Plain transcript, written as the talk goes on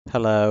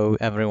Hello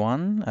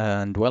everyone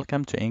and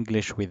welcome to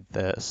English with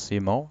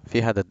Simo.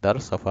 في هذا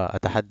الدرس سوف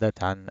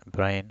أتحدث عن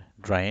brain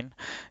drain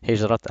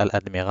هجرة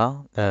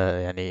الأدمغة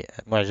يعني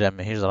معجم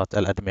هجرة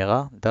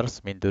الأدمغة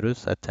درس من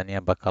دروس الثانية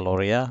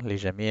بكالوريا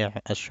لجميع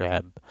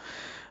الشعب.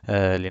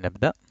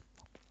 لنبدأ.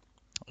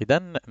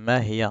 إذا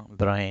ما هي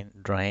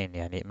brain drain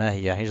يعني ما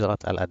هي هجرة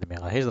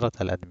الأدمغة؟ هجرة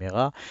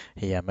الأدمغة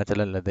هي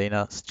مثلا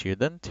لدينا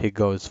student he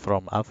goes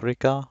from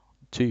Africa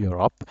to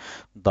Europe.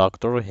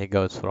 Doctor he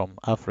goes from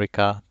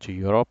Africa to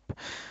Europe.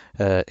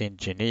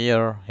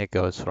 Engineer, he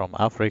goes from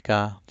Africa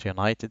to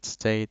United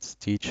States.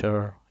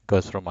 Teacher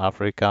goes from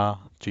Africa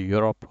to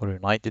Europe or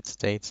United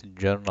States.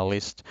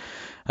 Journalist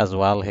as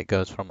well, he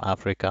goes from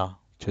Africa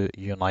to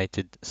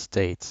United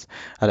States.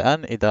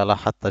 الآن إذا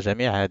لاحظت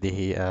جميع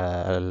هذه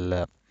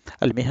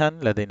المهن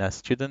لدينا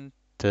student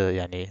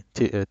يعني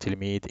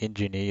تلميذ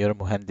engineer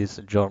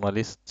مهندس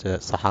journalist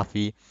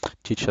صحفي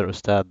teacher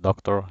أستاذ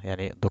دكتور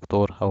يعني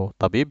دكتور أو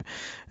طبيب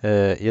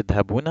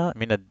يذهبون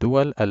من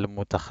الدول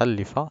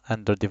المتخلفة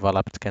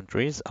underdeveloped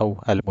countries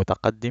أو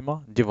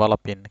المتقدمة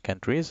developing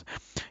countries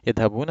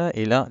يذهبون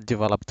إلى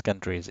developed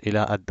countries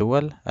إلى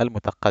الدول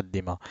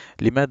المتقدمة.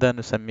 لماذا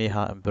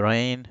نسميها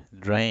brain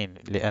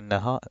drain؟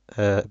 لأنها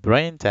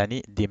brain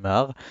تعني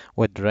دماغ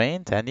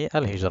وdrain تعني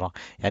الهجرة،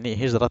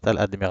 يعني هجرة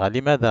الأدمغة.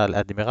 لماذا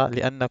الأدمغة؟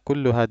 لأن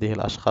كل هذه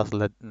الأشخاص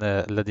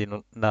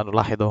الذين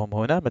نلاحظهم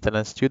هنا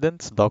مثلا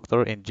students,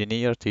 doctor,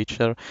 engineer,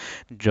 teacher,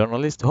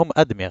 journalist هم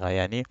أدمغة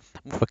يعني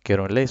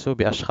مفكرون، ليسوا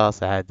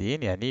بأشخاص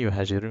عاديين، يعني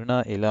يهاجرون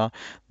إلى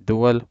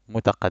دول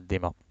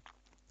متقدمة.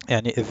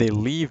 يعني they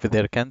leave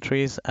their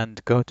countries and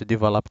go to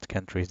developed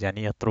countries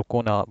يعني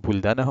يتركون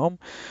بلدانهم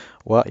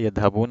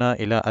ويذهبون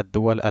إلى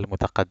الدول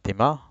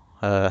المتقدمة.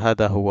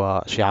 هذا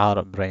هو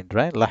شعار brain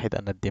drain. لاحظ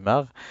أن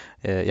الدماغ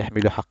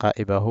يحمل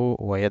حقائبه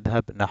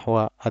ويذهب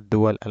نحو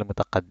الدول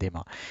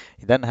المتقدمة.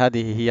 إذن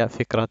هذه هي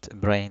فكرة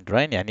brain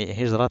drain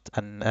يعني هجرة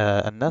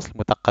الناس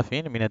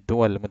المثقفين من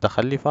الدول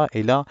المتخلفة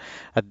إلى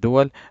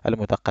الدول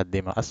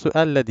المتقدمة.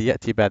 السؤال الذي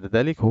يأتي بعد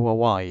ذلك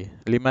هو why؟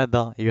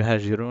 لماذا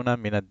يهاجرون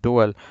من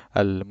الدول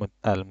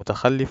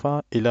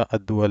المتخلفة إلى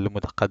الدول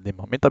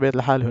المتقدمة؟ من طبيعة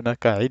الحال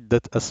هناك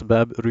عدة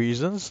أسباب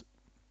reasons،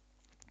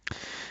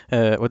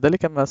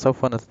 وذلك ما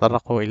سوف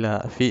نتطرق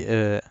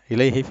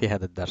إليه في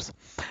هذا الدرس.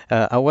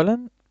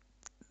 أولا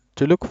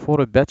to look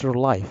for a better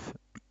life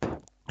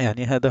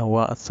يعني هذا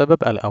هو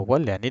السبب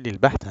الأول، يعني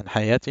للبحث عن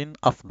حياة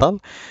أفضل،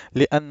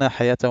 لأن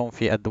حياتهم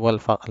في الدول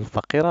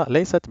الفقيرة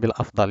ليست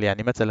بالأفضل.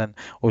 يعني مثلا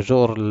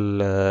أجور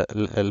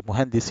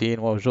المهندسين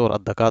وأجور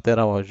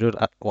الدكاترة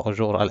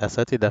وأجور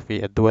الأساتذة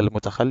في الدول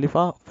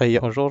المتخلفة فهي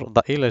أجور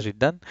ضئيلة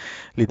جدا.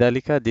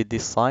 لذلك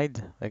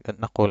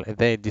نقول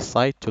they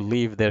decide to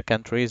leave their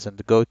countries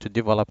and go to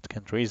developed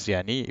countries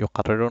يعني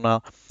يقررون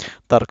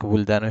ترك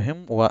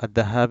بلدانهم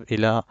والذهاب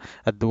إلى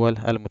الدول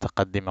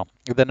المتقدمة.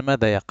 إذا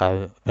ماذا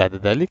يقع بعد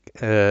ذلك؟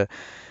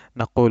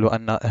 نقول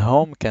أن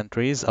home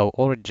countries أو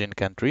origin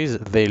countries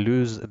they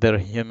lose their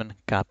human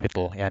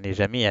capital يعني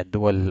جميع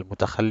الدول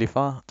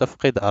المتخلفة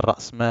تفقد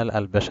الرأسمال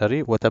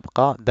البشري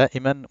وتبقى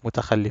دائما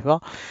متخلفة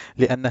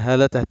لأنها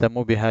لا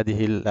تهتم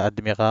بهذه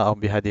الأدمغة أو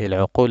بهذه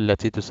العقول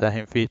التي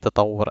تساهم في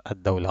تطور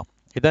الدولة.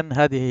 إذا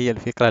هذه هي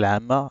الفكرة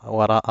العامة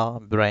وراء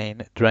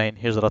brain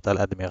drain هجرة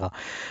الأدمغة.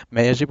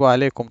 ما يجب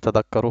عليكم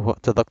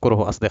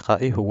تذكره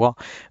أصدقائي هو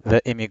the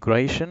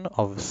immigration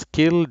of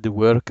skilled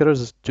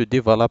workers to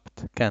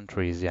developed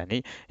countries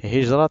يعني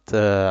هجرة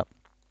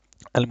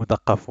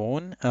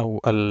المثقفون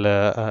أو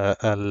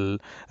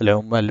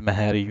العمال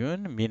المهاريون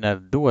من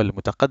الدول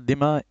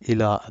المتقدمة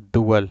إلى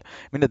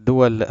من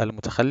الدول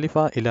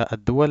المتخلفة إلى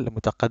الدول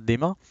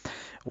المتقدمة.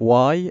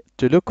 Why?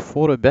 To look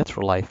for a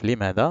better life.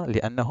 لماذا؟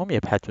 لأنهم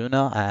يبحثون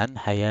عن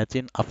حياة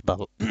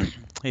أفضل.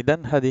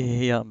 إذا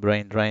هذه هي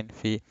brain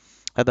drain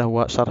هذا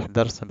هو شرح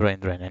درس brain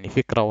drain يعني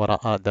فكرة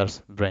وراء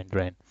درس brain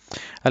drain.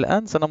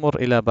 الآن سنمر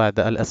إلى بعض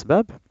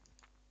الأسباب.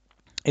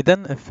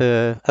 إذا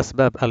في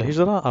أسباب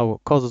الهجرة أو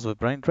causes of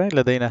brain drain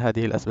لدينا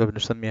هذه الأسباب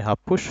نسميها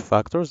push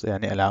factors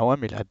يعني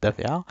العوامل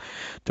الدافعة،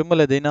 ثم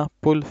لدينا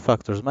pull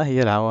factors. ما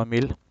هي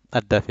العوامل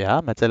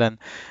الدافعة؟ مثلا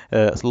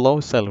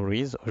low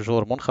salaries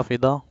أجور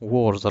منخفضة،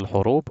 wars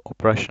الحروب،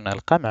 oppression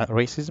القمع،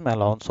 racism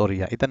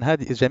العنصرية.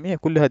 إذا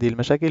كل هذه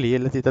المشاكل هي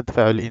التي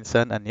تدفع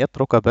الإنسان أن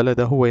يترك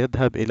بلده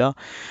ويذهب إلى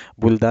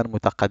بلدان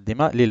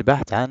متقدمة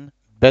للبحث عن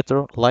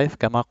better life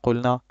كما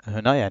قلنا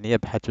هنا، يعني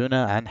يبحثون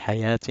عن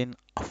حياة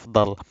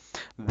أفضل.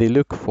 They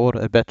look for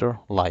a better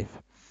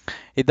life.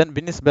 إذا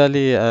بالنسبة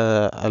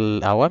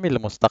للعوامل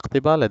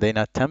المستقطبة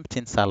لدينا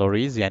tempting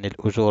salaries يعني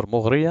الأجور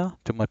مغرية،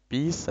 ثم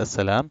peace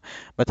السلام.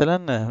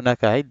 مثلا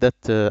هناك عدة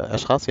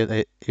أشخاص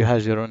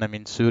يهاجرون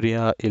من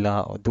سوريا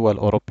إلى دول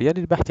أوروبية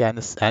للبحث عن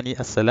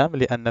السلام،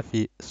 لأن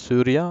في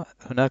سوريا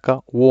هناك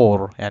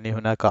war يعني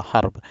هناك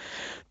حرب.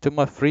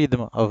 ثم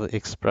freedom of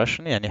expression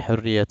يعني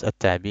حرية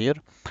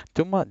التعبير،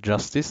 ثم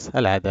justice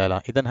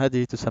العدالة. إذا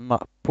هذه تسمى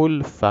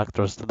pull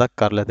factors.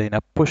 تذكر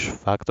لدينا push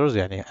factors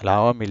يعني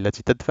العوامل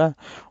التي تدفع،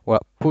 و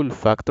pull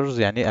factors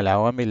يعني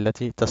العوامل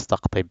التي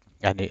تستقطب.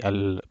 يعني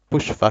ال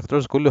push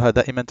factors كلها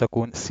دائما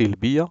تكون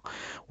سلبية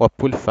و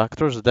pull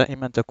factors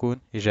دائما تكون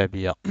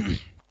إيجابية.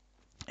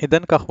 إذا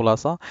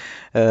كخلاصة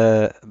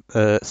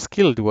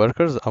skilled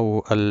workers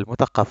أو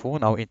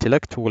المثقفون أو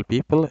intellectual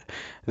people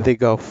they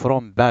go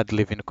from bad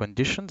living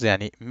conditions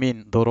يعني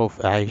من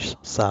ظروف عيش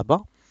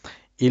صعبة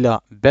إلى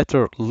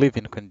better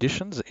living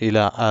conditions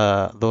إلى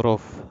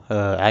ظروف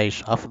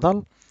عيش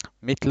أفضل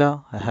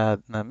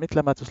مثل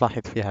ما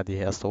تلاحظ في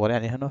هذه الصور.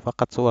 يعني هنا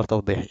فقط صور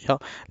توضيحية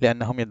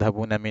لأنهم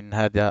يذهبون من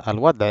هذا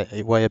الوضع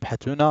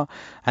ويبحثون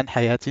عن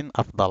حياة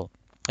أفضل.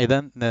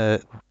 إذا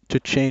to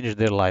change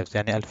their lives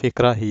يعني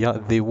الفكرة هي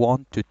they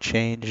want to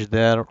change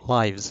their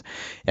lives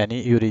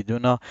يعني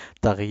يريدون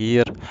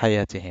تغيير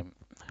حياتهم.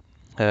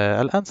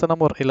 الآن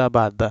سنمر إلى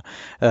بعض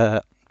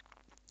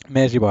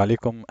ما يجب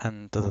عليكم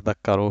أن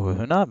تتذكروه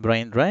هنا.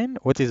 brain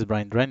drain. What is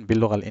brain drain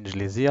باللغة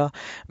الإنجليزية؟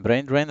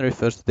 brain drain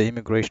refers to the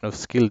immigration of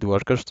skilled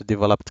workers to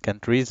developed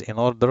countries in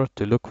order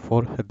to look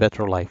for a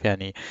better life.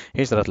 يعني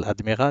هجرة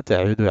الأدمغة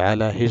تعود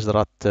على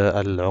هجرة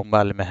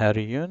العمال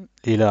المهاريون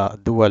إلى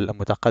دول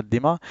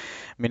متقدمة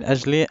من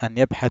أجل أن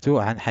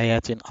يبحثوا عن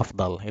حياة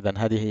أفضل. إذن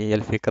هذه هي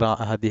الفكرة،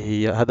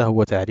 هذا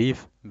هو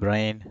تعريف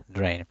brain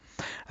drain.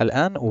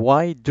 الآن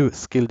why do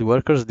skilled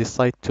workers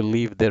decide to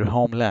leave their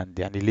homeland؟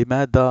 يعني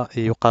لماذا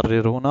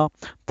يقررون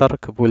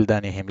ترك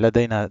بلدانهم؟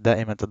 لدينا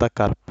دائما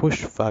تذكر push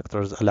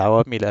factors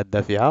العوامل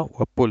الدافعة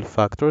و pull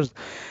factors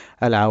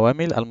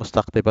العوامل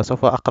المستقطبة.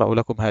 سوف أقرأ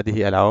لكم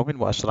هذه العوامل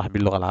وأشرح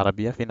باللغة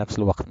العربية في نفس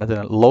الوقت.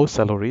 مثلا low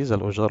salaries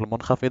الأجور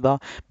المنخفضة،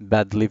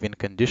 bad living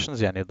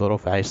conditions يعني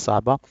ظروف عيش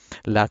صعبة،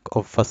 lack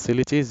of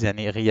facilities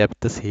يعني غياب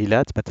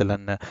التسهيلات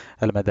مثلا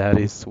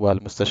المدارس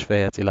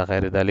والمستشفيات إلى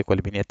غير ذلك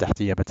والبنية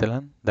التحتية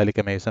مثلا، ذلك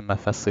ما يسمى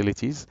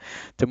facilities.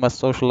 ثم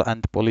social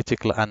and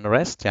political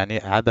unrest يعني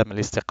عدم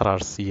الاستقرار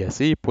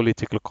السياسي،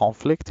 political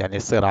conflict يعني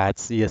الصراعات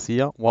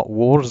السياسية، و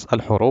wars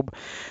الحروب.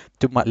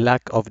 ثم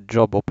lack of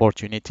job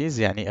opportunities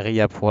يعني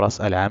غياب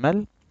فرص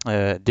العمل.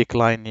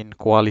 decline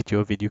in quality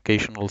of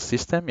educational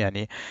system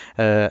يعني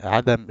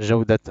عدم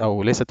جودة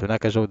أو ليست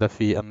هناك جودة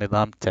في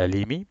النظام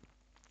التعليمي.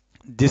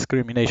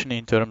 discrimination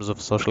in terms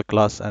of social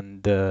class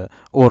and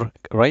or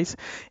race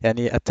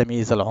يعني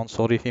التمييز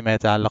العنصري فيما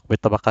يتعلق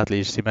بالطبقات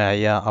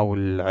الاجتماعية أو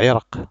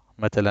العرق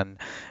مثلا.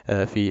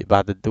 في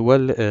بعض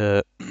الدول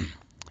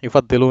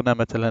يفضلون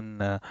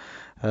مثلا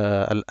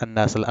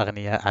الناس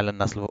الأغنياء على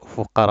الناس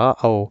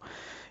الفقراء، أو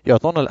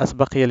يعطون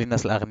الأسبقية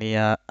للناس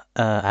الأغنياء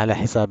على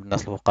حساب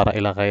الناس الفقراء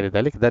إلى غير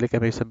ذلك، ذلك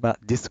ما يسمى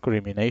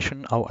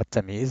discrimination أو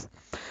التمييز.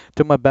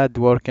 ثم bad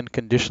working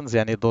conditions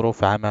يعني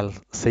ظروف عمل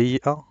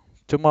سيئة.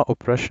 ثم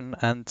oppression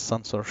and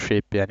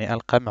censorship يعني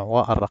القمع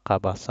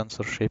والرقابة.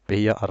 censorship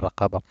هي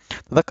الرقابة.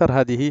 تذكر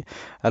هذه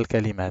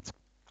الكلمات.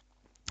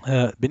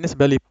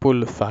 بالنسبة ل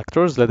pull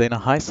factors لدينا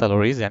high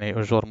salaries يعني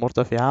أجور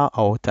مرتفعة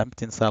أو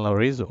tempting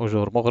salaries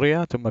أجور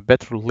مغرية. ثم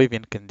better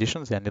living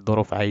conditions يعني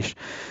ظروف عيش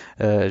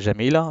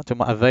جميلة.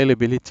 ثم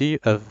availability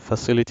of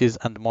facilities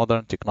and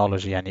modern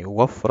technology يعني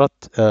وفرة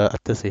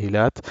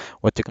التسهيلات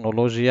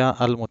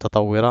والتكنولوجيا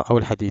المتطورة أو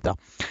الحديثة.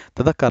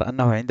 تذكر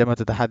أنه عندما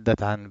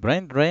تتحدث عن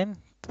brain drain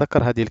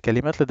تذكر هذه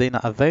الكلمات. لدينا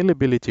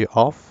availability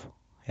of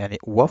يعني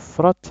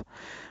وفرة،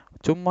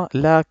 ثم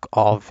lack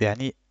of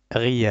يعني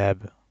غياب.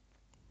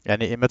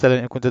 يعني مثلا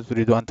إن كنت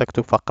تريد أن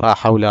تكتب فقرة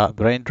حول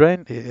brain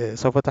drain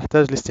سوف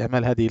تحتاج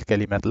لاستعمال هذه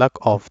الكلمات.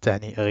 lack of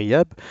تعني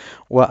غياب،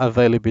 و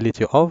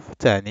availability of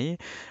تعني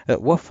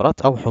وفرة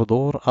أو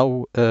حضور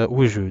أو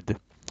وجود.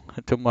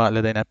 ثم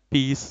لدينا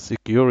peace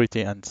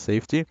security and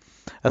safety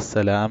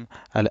السلام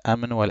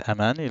الأمن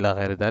والأمان إلى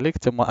غير ذلك.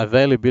 ثم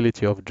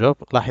availability of job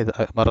لاحظ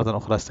مرة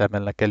أخرى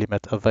استعملنا كلمة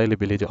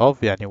availability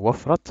of يعني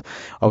وفرة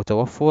أو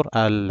توفر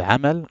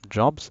العمل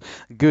jobs.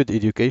 good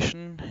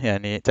education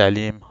يعني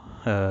تعليم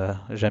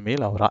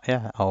جميل أو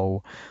رائع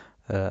أو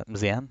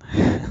مزيان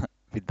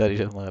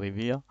بالدارجة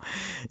المغربية.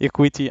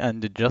 equity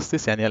and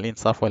justice يعني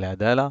الإنصاف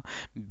والعدالة.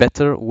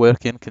 better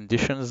working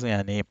conditions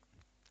يعني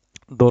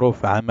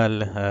ظروف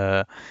عمل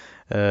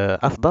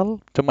أفضل.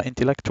 ثم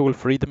intellectual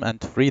freedom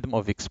and freedom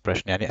of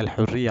expression يعني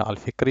الحرية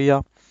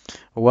الفكرية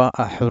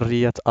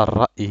وحرية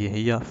الرأي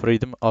هي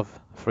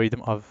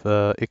freedom of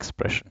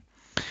expression.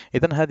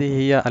 إذا هذه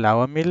هي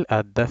العوامل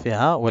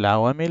الدافعة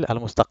والعوامل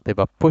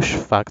المستقطبة push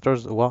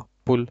factors و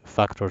pull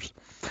factors.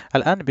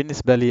 الآن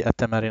بالنسبة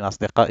للتمارين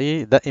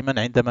أصدقائي،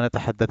 دائما عندما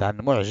نتحدث عن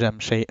معجم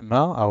شيء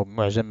ما أو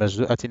معجم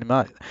مجزوءة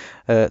ما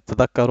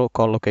تذكروا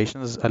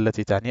collocations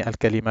التي تعني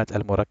الكلمات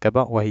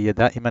المركبة، وهي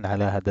دائما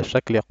على هذا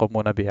الشكل.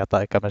 يقومون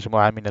بإعطائك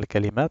مجموعة من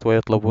الكلمات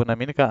ويطلبون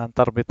منك أن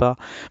تربط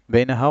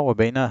بينها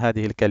وبين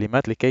هذه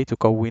الكلمات لكي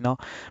تكون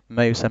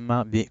ما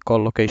يسمى ب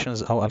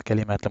collocations أو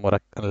الكلمات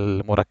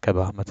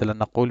المركبة. مثلا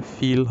نقول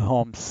feel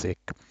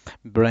homesick،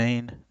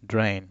 brain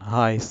drain،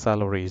 high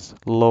salaries،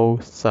 low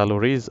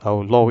salaries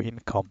أو low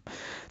income،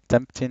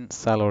 tempting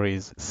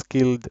salaries،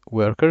 skilled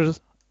workers،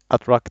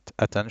 attract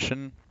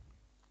attention،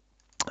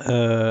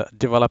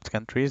 developed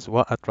countries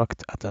و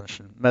attract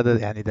attention. ماذا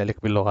يعني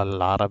ذلك باللغة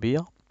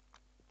العربية؟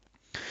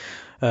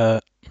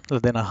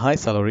 لدينا high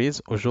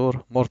salaries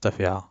أجور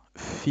مرتفعة،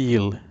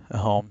 feel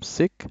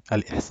homesick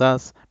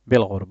الإحساس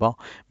بالغربة،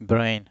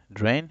 brain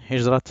drain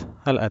هجرة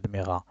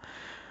الأدمغة.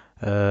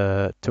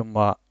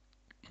 ثم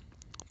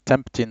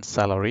tempting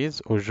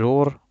salaries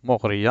أجور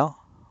مغرية،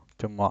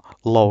 ثم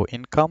low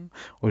income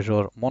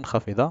أجور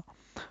منخفضة،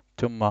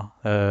 ثم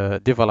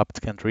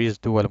developed countries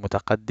دول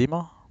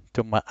متقدمة،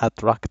 ثم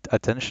attract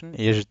attention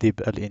يجذب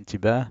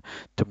الانتباه،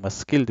 ثم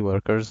skilled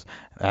workers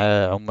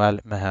عمال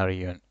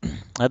مهاريون.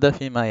 هذا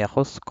فيما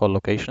يخص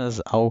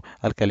collocations أو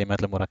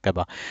الكلمات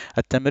المركبة.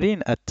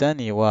 التمرين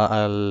الثاني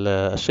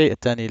والشيء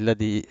الثاني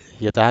الذي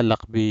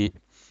يتعلق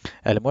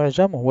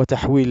بالمعجم هو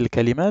تحويل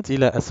الكلمات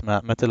إلى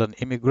أسماء. مثلا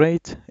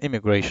immigrate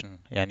immigration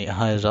يعني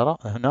هاجر،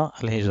 هنا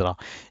الهجرة.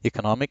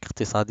 economic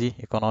اقتصادي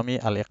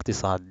economy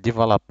الاقتصاد.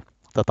 develop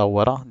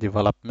تطور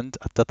development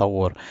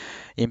التطور.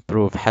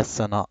 improve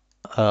حسن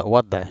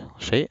وضع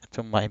شيء،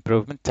 ثم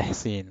improvement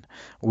تحسين.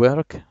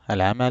 work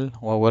العمل،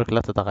 و work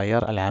لا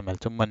تتغير العمل.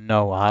 ثم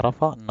know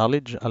عرف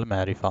knowledge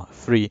المعرفة.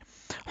 free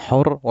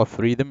حر، و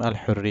freedom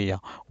الحرية.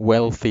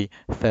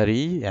 wealthy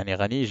ثري يعني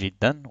غني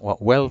جدا، و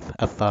wealth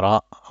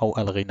الثراء أو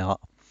الغناء.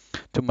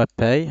 ثم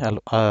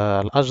pay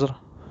الأجر،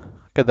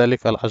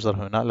 كذلك الأجر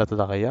هنا لا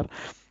تتغير.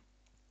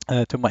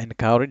 ثم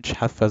encourage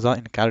حفز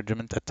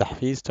encouragement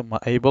التحفيز. ثم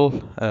able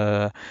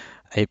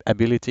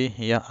ability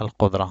هي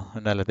القدرة.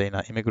 هنا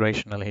لدينا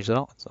immigration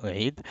الهجرة،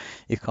 أعيد.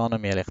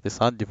 economy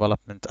الاقتصاد.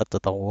 development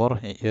التطور.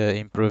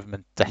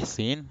 improvement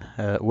تحسين.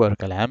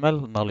 work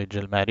العمل. knowledge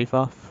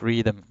المعرفة.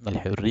 freedom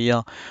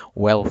الحرية.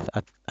 wealth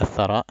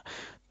الثراء.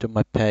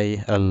 ثم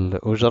pay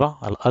الأجرة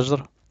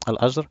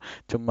الأجر.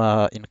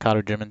 ثم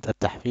encouragement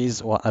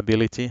التحفيز، و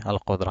ability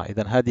القدرة.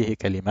 إذا هذه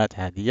كلمات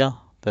عادية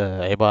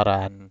عبارة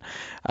عن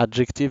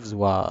adjectives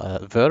و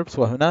verbs،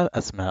 وهنا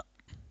أسماء.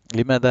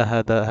 لماذا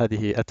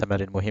هذه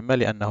التمارين مهمة؟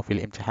 لأنه في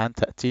الامتحان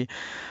تأتي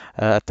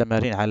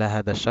التمارين على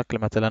هذا الشكل.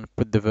 مثلا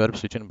put the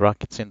verbs between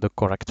brackets in the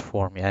correct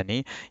form،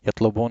 يعني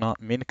يطلبون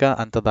منك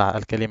أن تضع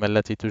الكلمة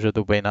التي توجد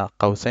بين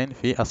قوسين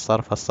في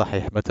الصرف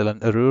الصحيح. مثلا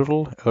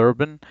rural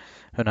urban،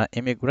 هنا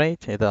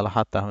immigrate، إذا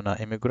لاحظت هنا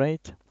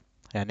immigrate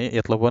يعني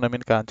يطلبون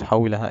منك أن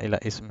تحولها إلى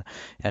اسم.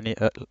 يعني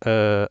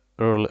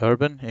rural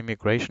urban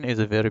immigration is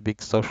a very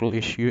big social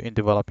issue in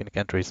developing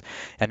countries.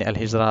 يعني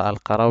الهجرة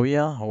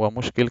القروية هو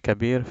مشكل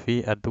كبير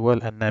في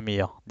الدول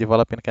النامية.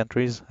 developing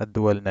countries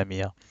الدول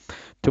النامية.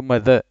 ثم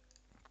the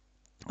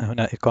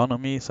هنا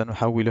economy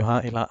سنحولها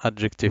إلى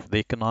adjective. the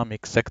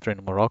economic sector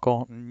in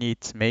Morocco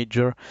needs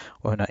major،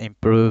 وهنا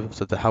improve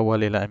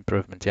ستتحول إلى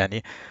improvement.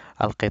 يعني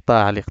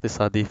القطاع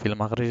الاقتصادي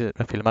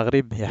في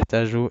المغرب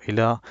يحتاج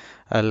إلى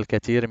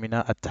الكثير من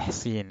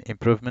التحسين.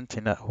 improvement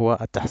هنا هو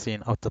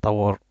التحسين أو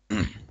التطور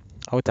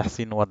أو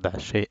تحسين وضع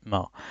شيء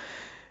ما،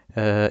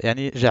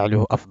 يعني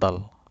جعله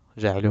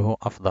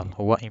أفضل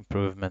هو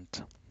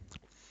improvement.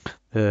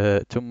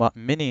 ثم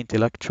many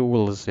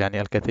intellectuals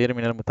يعني الكثير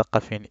من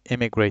المثقفين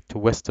immigrate to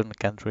Western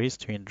countries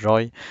to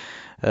enjoy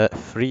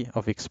free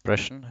of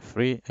expression.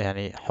 free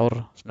يعني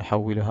حر،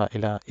 نحولها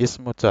إلى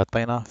اسم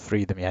وتعطينا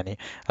freedom. يعني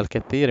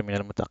الكثير من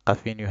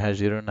المثقفين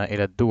يهاجرون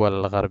إلى الدول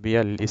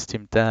الغربية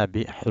للاستمتاع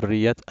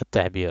بحرية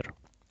التعبير.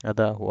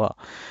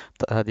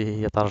 هذه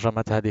هي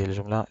ترجمة هذه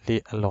الجملة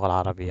للغة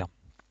العربية.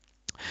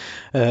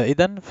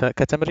 إذا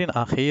فكتمرين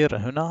أخير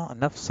هنا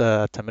نفس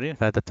التمرين،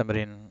 فهذا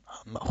التمرين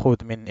مأخوذ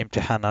من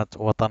امتحانات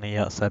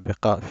وطنية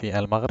سابقة في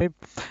المغرب.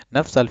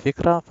 نفس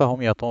الفكرة،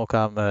 فهم يعطوك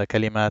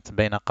كلمات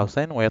بين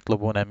قوسين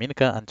ويطلبون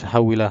منك أن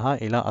تحولها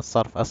إلى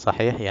الصرف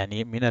الصحيح،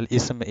 يعني من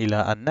الاسم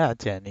إلى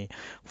النعت، يعني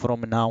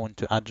from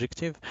noun to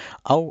adjective،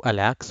 أو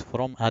العكس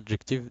from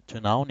adjective to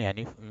noun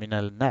يعني من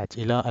النعت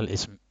إلى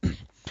الاسم.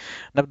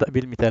 نبدأ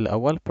بالمثال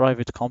الأول.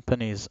 private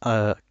companies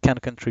can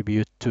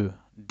contribute to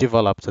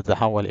develop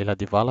تتحول إلى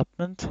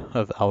development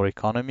of our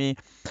economy.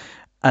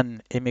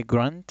 An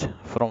immigrant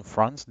from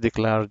France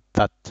declared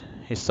that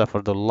he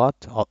suffered a lot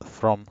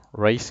from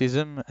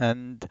racism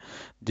and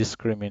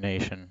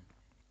discrimination.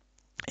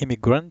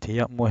 Immigrant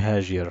هي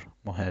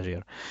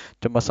مهاجر.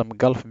 ثم some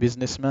Gulf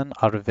businessmen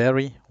are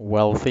very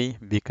wealthy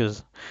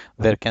because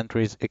their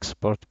countries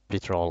export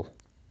petrol.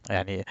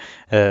 يعني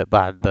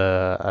بعض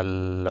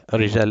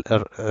رجال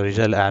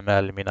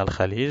الأعمال من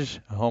الخليج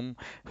هم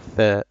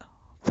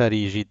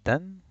ثري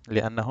جدا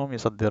لأنهم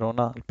يصدرون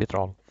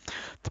البترول.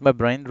 ثم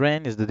brain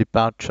drain is the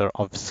departure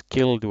of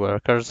skilled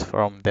workers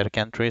from their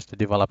countries to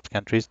developed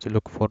countries to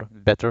look for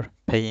better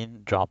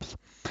paying jobs.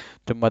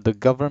 ثم the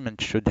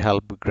government should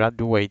help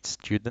graduate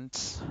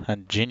students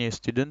and junior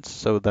students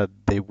so that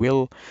they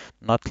will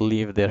not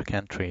leave their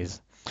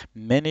countries.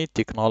 Many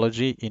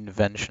technology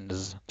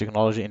inventions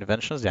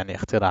يعني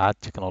اختراعات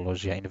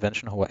تكنولوجيا.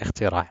 invention هو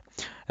اختراع،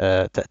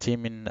 تأتي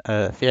من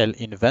فعل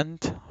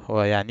invent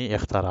هو يعني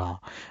اختراع.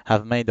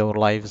 have made our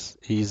lives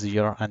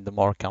easier and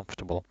more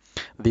comfortable.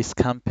 This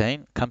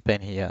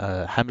campaign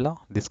هي حملة.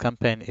 This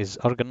campaign is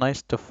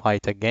organized to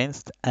fight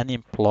against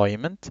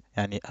unemployment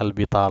يعني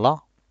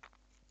البطالة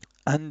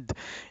and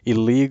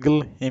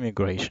illegal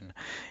immigration.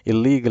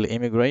 illegal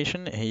immigration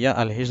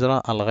هي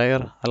الهجرة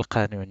الغير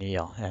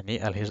القانونية، يعني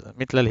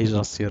مثل الهجرة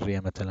السرية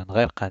مثلا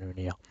غير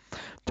قانونية.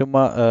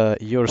 ثم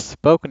your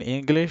spoken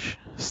English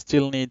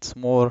still needs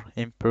more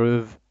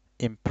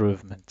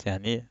improvement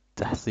يعني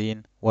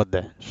تحسين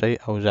وضع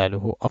شيء أو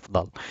جعله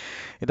أفضل.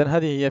 إذا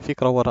هذه هي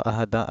فكرة وراء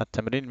هذا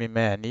التمرين،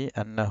 مما يعني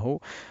أنه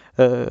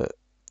آه،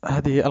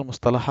 هذه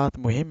المصطلحات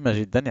مهمة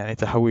جدا، يعني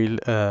تحويل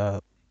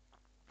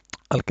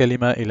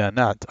الكلمة إلى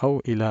نعت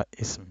أو إلى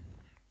اسم.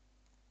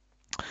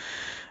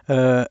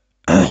 آه،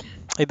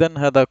 إذا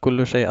هذا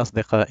كل شيء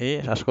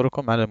أصدقائي،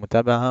 أشكركم على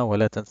المتابعة،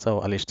 ولا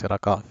تنسوا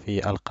الاشتراك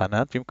في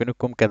القناة.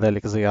 يمكنكم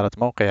كذلك زيارة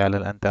موقعي على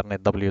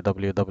الإنترنت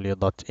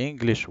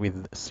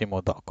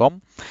www.englishwithsimo.com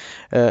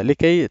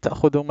لكي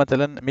تأخذوا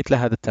مثلا مثل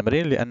هذا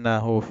التمرين،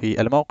 لأنه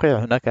في الموقع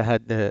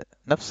هناك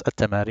نفس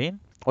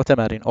التمارين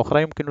وتمارين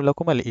أخرى يمكن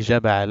لكم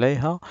الإجابة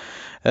عليها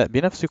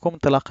بنفسكم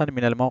انطلاقا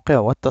من الموقع،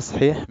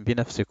 والتصحيح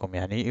بنفسكم.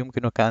 يعني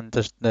يمكنك أن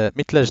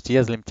مثل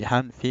اجتياز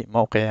الامتحان في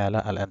موقعي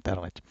على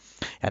الإنترنت.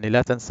 يعني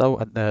لا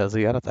تنسوا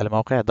زيارة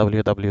الموقع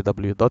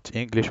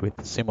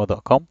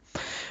www.englishwithsimo.com.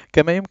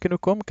 كما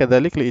يمكنكم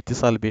كذلك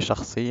الاتصال بي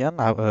شخصيا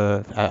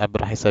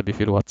عبر حسابي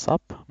في الواتساب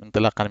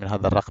انطلاقا من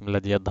هذا الرقم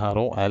الذي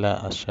يظهر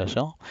على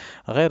الشاشة.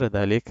 غير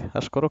ذلك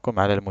أشكركم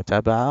على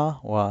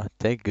المتابعة و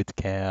take good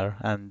care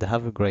and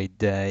have a great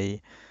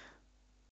day.